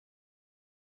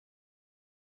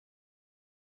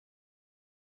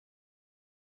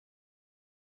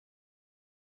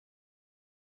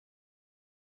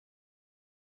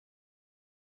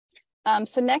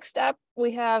So next up,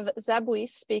 we have Zeb Weese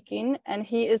speaking, and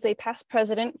he is a past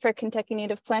president for Kentucky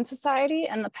Native Plant Society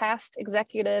and the past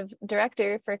executive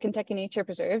director for Kentucky Nature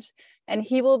Preserves. And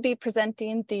he will be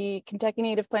presenting the Kentucky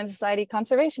Native Plant Society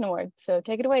Conservation Award. So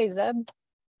take it away, Zeb.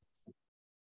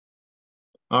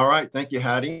 All right, thank you,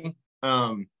 Hattie.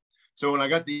 So when I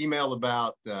got the email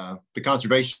about the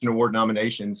Conservation Award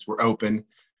nominations were open,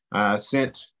 I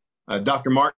sent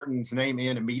Dr. Martin's name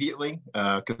in immediately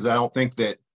because I don't think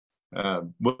that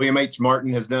William H. Martin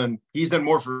he's done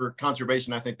more for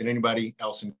conservation, I think, than anybody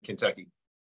else in Kentucky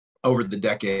over the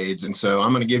decades. And so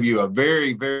I'm going to give you a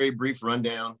very, very brief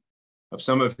rundown of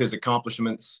some of his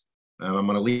accomplishments. I'm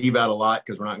going to leave out a lot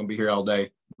because we're not going to be here all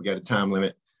day. We got a time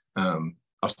limit.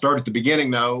 I'll start at the beginning,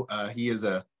 though. He is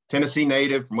a Tennessee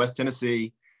native from West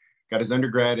Tennessee, got his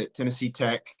undergrad at Tennessee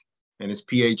Tech and his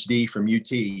PhD from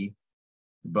UT.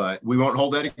 But we won't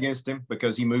hold that against him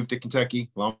because he moved to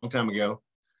Kentucky a long time ago.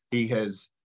 He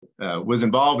was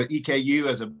involved at EKU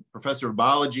as a professor of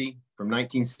biology from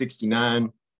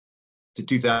 1969 to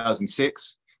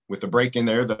 2006, with a break in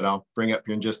there that I'll bring up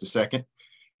here in just a second.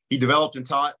 He developed and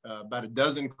taught about a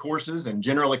dozen courses in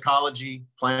general ecology,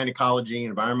 plant ecology,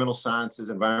 environmental sciences,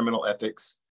 environmental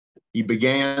ethics. He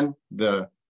began the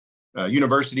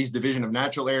university's Division of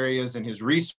Natural Areas, and his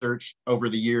research over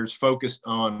the years focused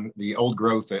on the old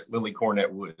growth at Lily Cornet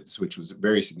Woods, which was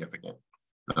very significant.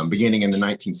 Beginning in the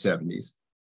 1970s.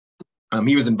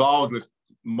 He was involved with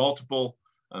multiple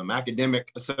academic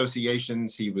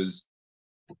associations. He was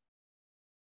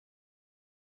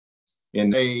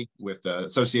with the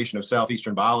Association of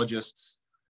Southeastern Biologists.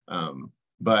 Also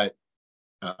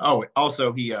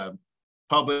he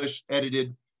published,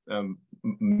 edited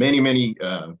many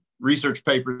research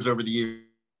papers over the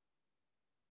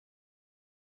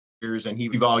years, and he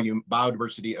volume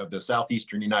Biodiversity of the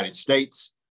Southeastern United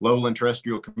States, Lowland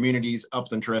Terrestrial Communities,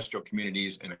 Upland Terrestrial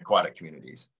Communities, and Aquatic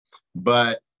Communities.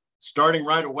 But starting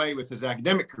right away with his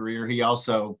academic career, he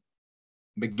also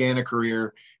began a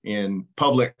career in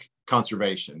public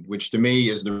conservation, which to me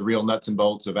is the real nuts and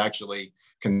bolts of actually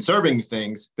conserving the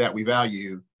things that we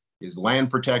value, is land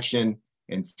protection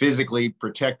and physically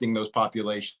protecting those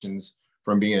populations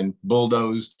from being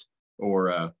bulldozed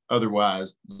or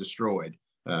otherwise destroyed.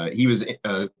 He was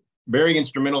very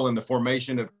instrumental in the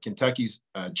formation of Kentucky's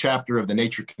chapter of the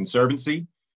Nature Conservancy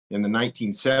in the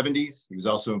 1970s. He was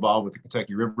also involved with the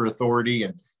Kentucky River Authority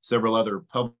and several other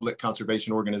public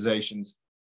conservation organizations.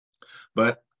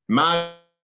 But my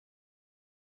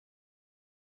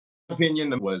opinion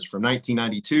was from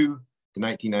 1992 to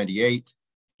 1998,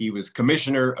 he was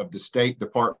commissioner of the State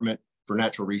Department for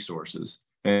Natural Resources.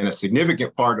 And a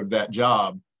significant part of that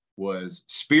job was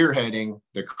spearheading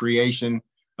the creation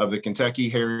of the Kentucky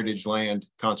Heritage Land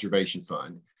Conservation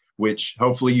Fund, which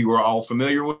hopefully you are all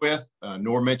familiar with.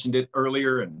 Nor mentioned it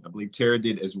earlier, and I believe Tara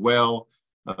did as well.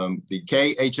 The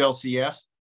KHLCF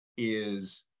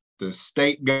is the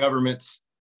state government's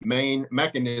main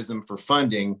mechanism for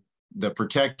funding the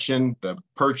protection, the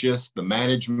purchase, the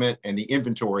management, and the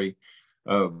inventory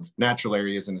of natural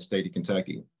areas in the state of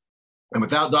Kentucky. And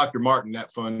without Dr. Martin,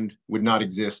 that fund would not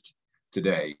exist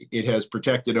today. It has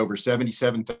protected over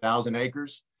 77,000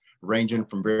 acres, ranging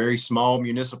from very small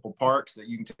municipal parks that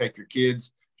you can take your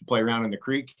kids to play around in the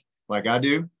creek, like I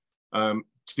do,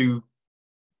 to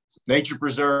nature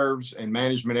preserves and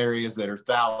management areas that are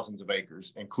thousands of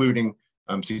acres, including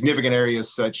significant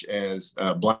areas such as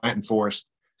Blanton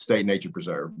Forest State Nature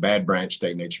Preserve, Bad Branch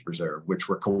State Nature Preserve, which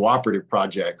were cooperative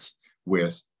projects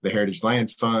with the Heritage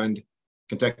Land Fund,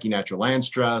 Kentucky Natural Lands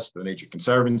Trust, the Nature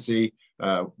Conservancy.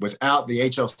 Without the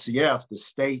HLCF, the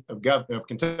state of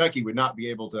Kentucky would not be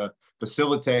able to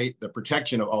facilitate the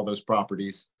protection of all those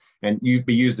properties, and you'd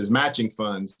be used as matching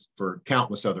funds for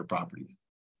countless other properties.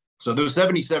 So those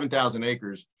 77,000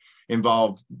 acres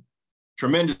involved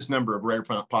tremendous number of rare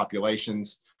plant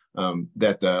populations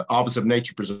that the Office of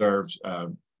Nature Preserves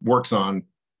works on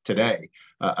today.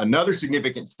 Another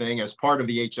significant thing as part of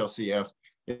the HLCF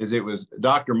is it was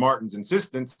Dr. Martin's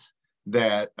insistence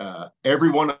that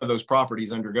every one of those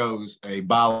properties undergoes a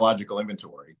biological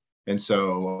inventory. And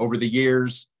so over the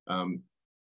years,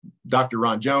 Dr.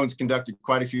 Ron Jones conducted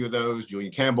quite a few of those.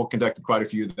 Julian Campbell conducted quite a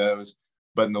few of those.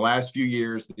 But in the last few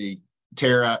years, the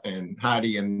Tara and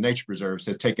Heidi and Nature Preserves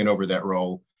has taken over that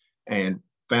role and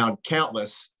found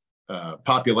countless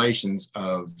populations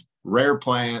of rare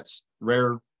plants,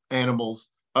 rare animals,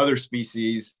 other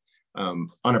species on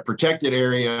a protected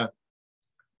area,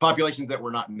 populations that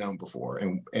were not known before.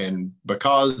 And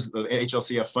because the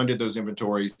HLCF funded those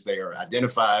inventories, they are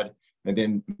identified and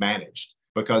then managed,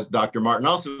 because Dr. Martin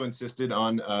also insisted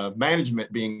on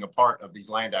management being a part of these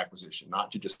land acquisition,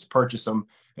 not to just purchase them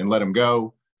and let them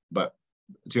go, but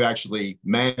to actually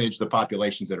manage the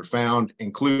populations that are found,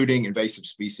 including invasive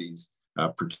species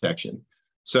protection.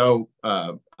 So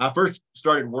I first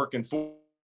started working for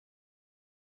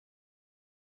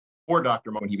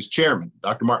Dr. Martin when he was chairman.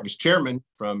 Dr. Martin was chairman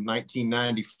from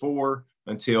 1994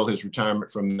 until his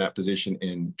retirement from that position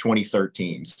in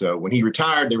 2013. So when he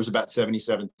retired, there was about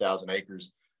 77,000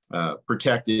 acres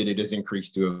protected. It has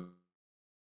increased to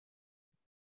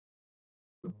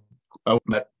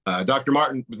Dr.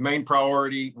 Martin's main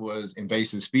priority was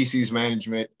invasive species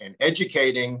management and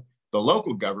educating the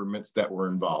local governments that were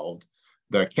involved,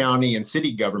 the county and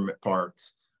city government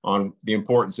parks, on the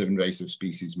importance of invasive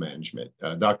species management.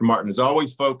 Dr. Martin has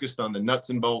always focused on the nuts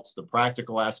and bolts, the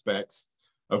practical aspects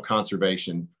of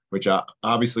conservation, which I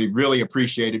obviously really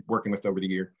appreciated working with over the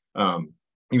year.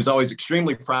 He was always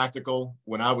extremely practical.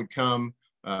 When I would come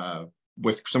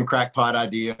with some crackpot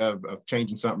idea of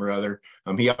changing something or other,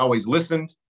 he always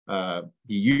listened.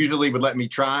 He usually would let me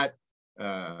try it.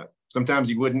 Sometimes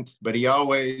he wouldn't, but he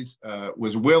always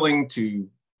was willing to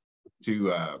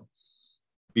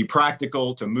be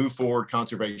practical, to move forward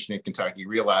conservation in Kentucky,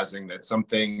 realizing that some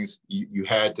things you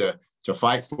had to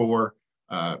fight for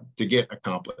to get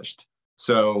accomplished.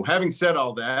 So having said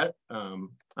all that,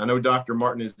 I know Dr.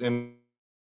 Martin is in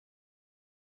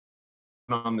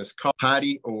on this call,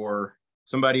 Heidi or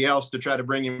somebody else to try to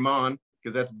bring him on,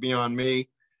 because that's beyond me.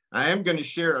 I am going to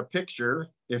share a picture,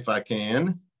 if I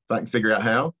can figure out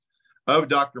how, of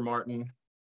Dr. Martin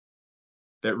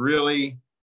that really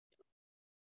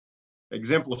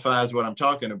exemplifies what I'm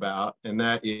talking about, and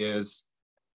that is,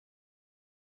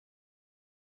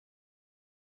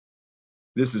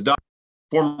 this is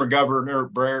former Governor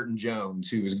Brereton Jones,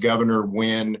 who was governor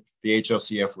when the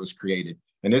HLCF was created.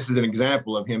 And this is an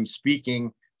example of him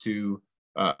speaking to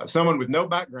someone with no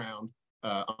background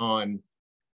on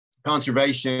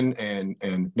conservation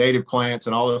and native plants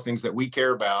and all the things that we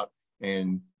care about,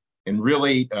 and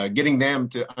really getting them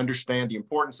to understand the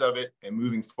importance of it and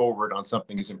moving forward on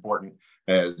something as important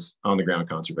as on the ground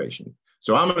conservation.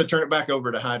 So I'm going to turn it back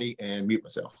over to Heidi and mute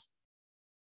myself.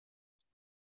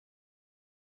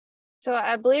 So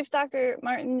I believe Dr.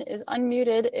 Martin is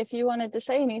unmuted. If you wanted to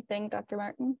say anything, Dr.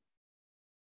 Martin.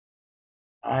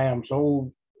 I am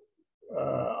so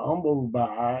humbled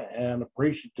by and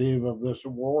appreciative of this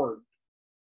award,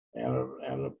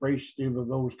 and appreciative of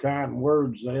those kind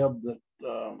words, Zeb,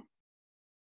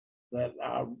 that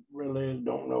I really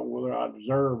don't know whether I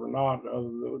deserve or not, other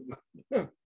than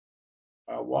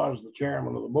I was the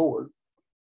chairman of the board,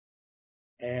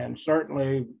 and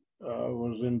certainly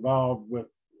was involved with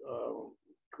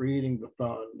creating the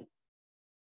fund.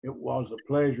 It was a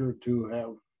pleasure to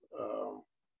have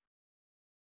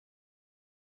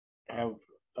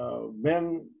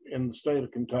been in the state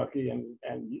of Kentucky and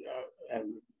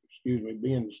excuse me,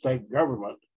 be in the state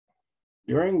government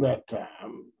during that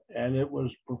time, and it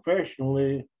was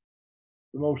professionally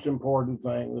the most important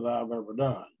thing that I've ever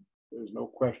done. There's no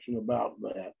question about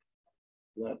that.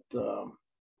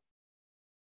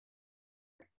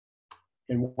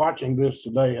 In watching this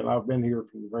today, and I've been here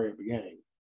from the very beginning,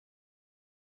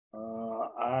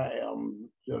 I am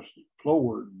just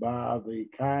floored by the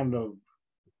kind of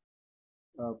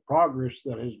progress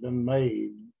that has been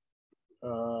made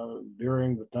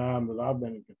during the time that I've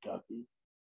been in Kentucky,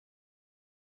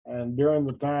 and during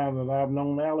the time that I've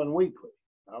known Alan Weekly.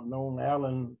 I've known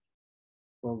Alan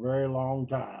for a very long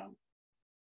time,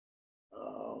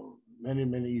 many,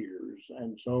 many years.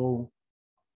 And so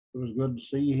it was good to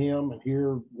see him and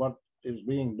hear what is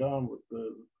being done with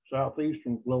the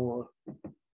southeastern flora,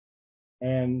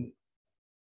 and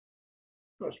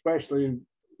especially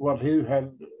what he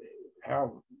had,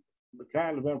 how the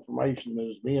kind of information that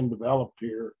is being developed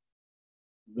here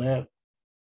that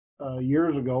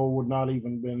years ago would not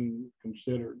even been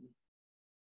considered.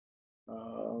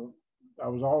 I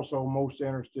was also most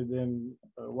interested in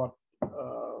what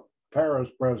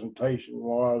Tara's presentation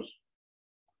was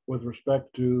with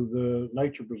respect to the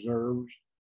nature preserves,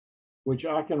 which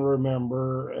I can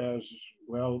remember as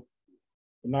well.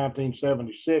 In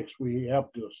 1976, we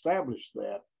helped to establish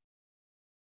that,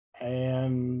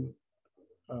 and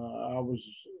I was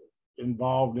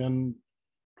involved in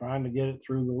trying to get it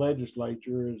through the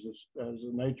legislature as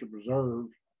a nature preserve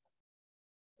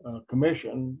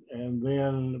commission, and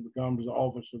then it becomes the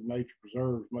Office of Nature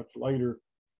Preserves much later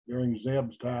during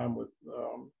Zeb's time with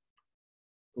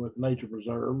nature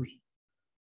preserves.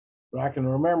 But I can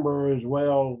remember as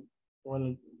well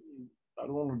when I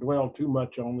don't want to dwell too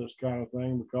much on this kind of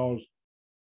thing, because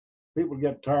people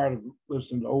get tired of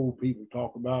listening to old people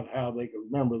talk about how they can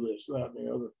remember this, that, and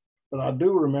the other. But I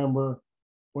do remember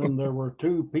when there were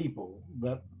two people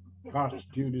that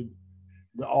constituted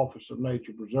the Office of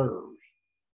Nature Preserves.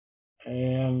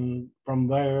 And from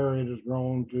there, it has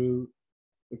grown to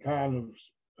the kind of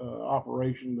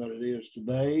operation that it is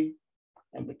today,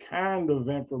 and the kind of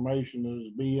information that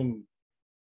is being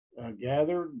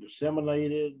gathered,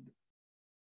 disseminated,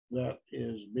 that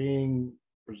is being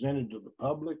presented to the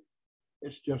public.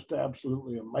 It's just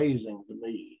absolutely amazing to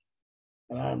me.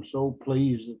 And I'm so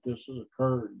pleased that this has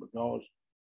occurred, because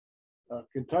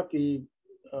Kentucky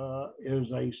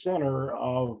is a center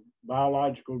of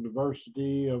biological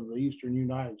diversity of the eastern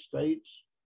United States.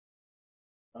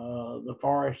 The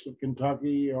forests of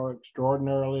Kentucky are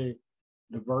extraordinarily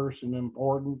diverse and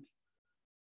important.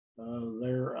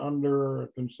 They're under a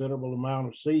considerable amount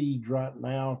of siege right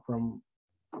now from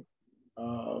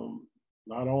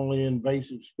not only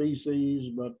invasive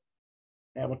species, but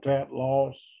habitat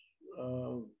loss,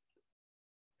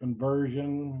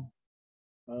 conversion,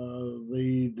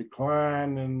 the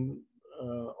decline in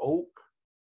oak,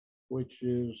 which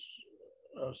is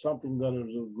something that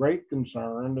is of great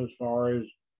concern as far as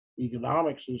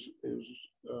economics is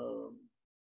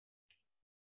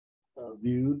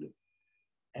viewed,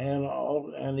 and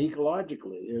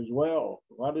ecologically as well.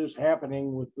 What is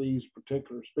happening with these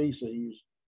particular species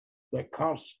that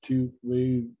constitute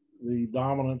the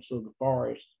dominance of the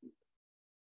forest,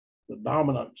 the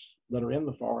dominants that are in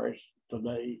the forest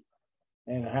today,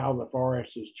 and how the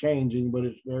forest is changing, but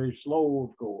it's very slow,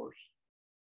 of course.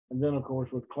 And then, of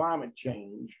course, with climate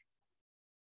change,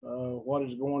 what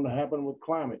is going to happen with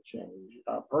climate change?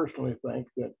 I personally think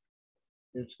that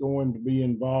it's going to be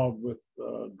involved with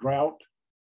drought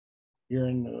here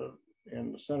in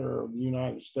the center of the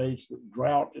United States. That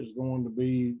drought is going to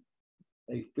be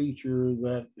a feature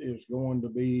that is going to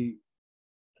be,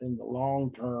 in the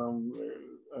long term,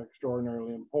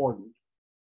 extraordinarily important.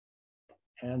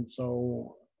 And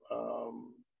so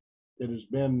it has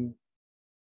been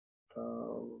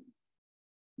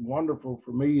wonderful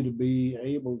for me to be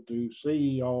able to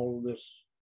see all this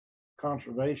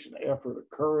conservation effort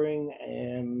occurring,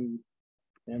 and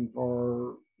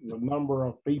for the number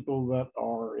of people that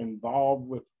are involved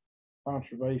with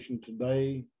conservation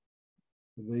today,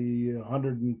 the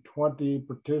 120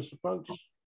 participants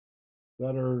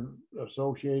that are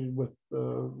associated with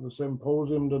the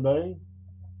symposium today,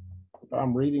 if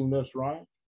I'm reading this right.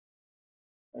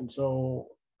 And so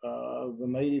the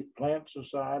Native Plant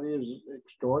Society is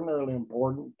extraordinarily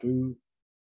important to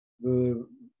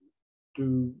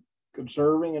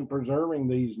conserving and preserving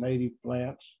these native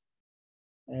plants.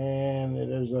 And it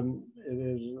is a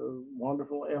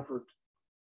wonderful effort,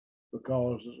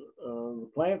 because the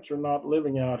plants are not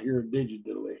living out here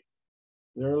digitally.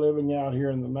 They're living out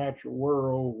here in the natural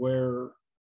world, where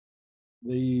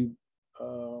the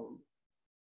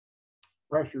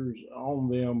pressures on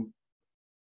them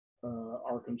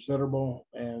are considerable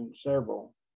and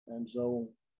several. And so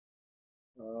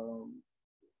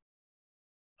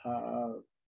I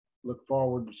look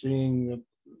forward to seeing that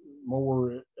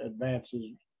more advances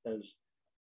as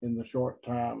in the short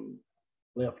time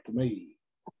left to me.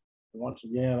 Once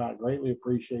again, I greatly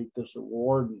appreciate this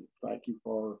award, and thank you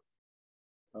for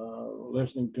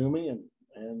listening to me,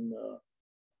 and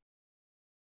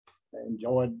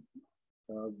enjoyed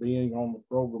being on the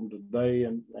program today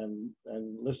and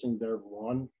listening to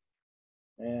everyone.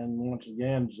 And once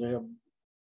again, Zeb,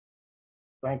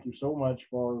 thank you so much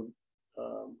for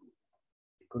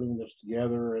putting this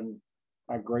together, and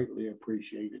I greatly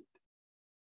appreciate it.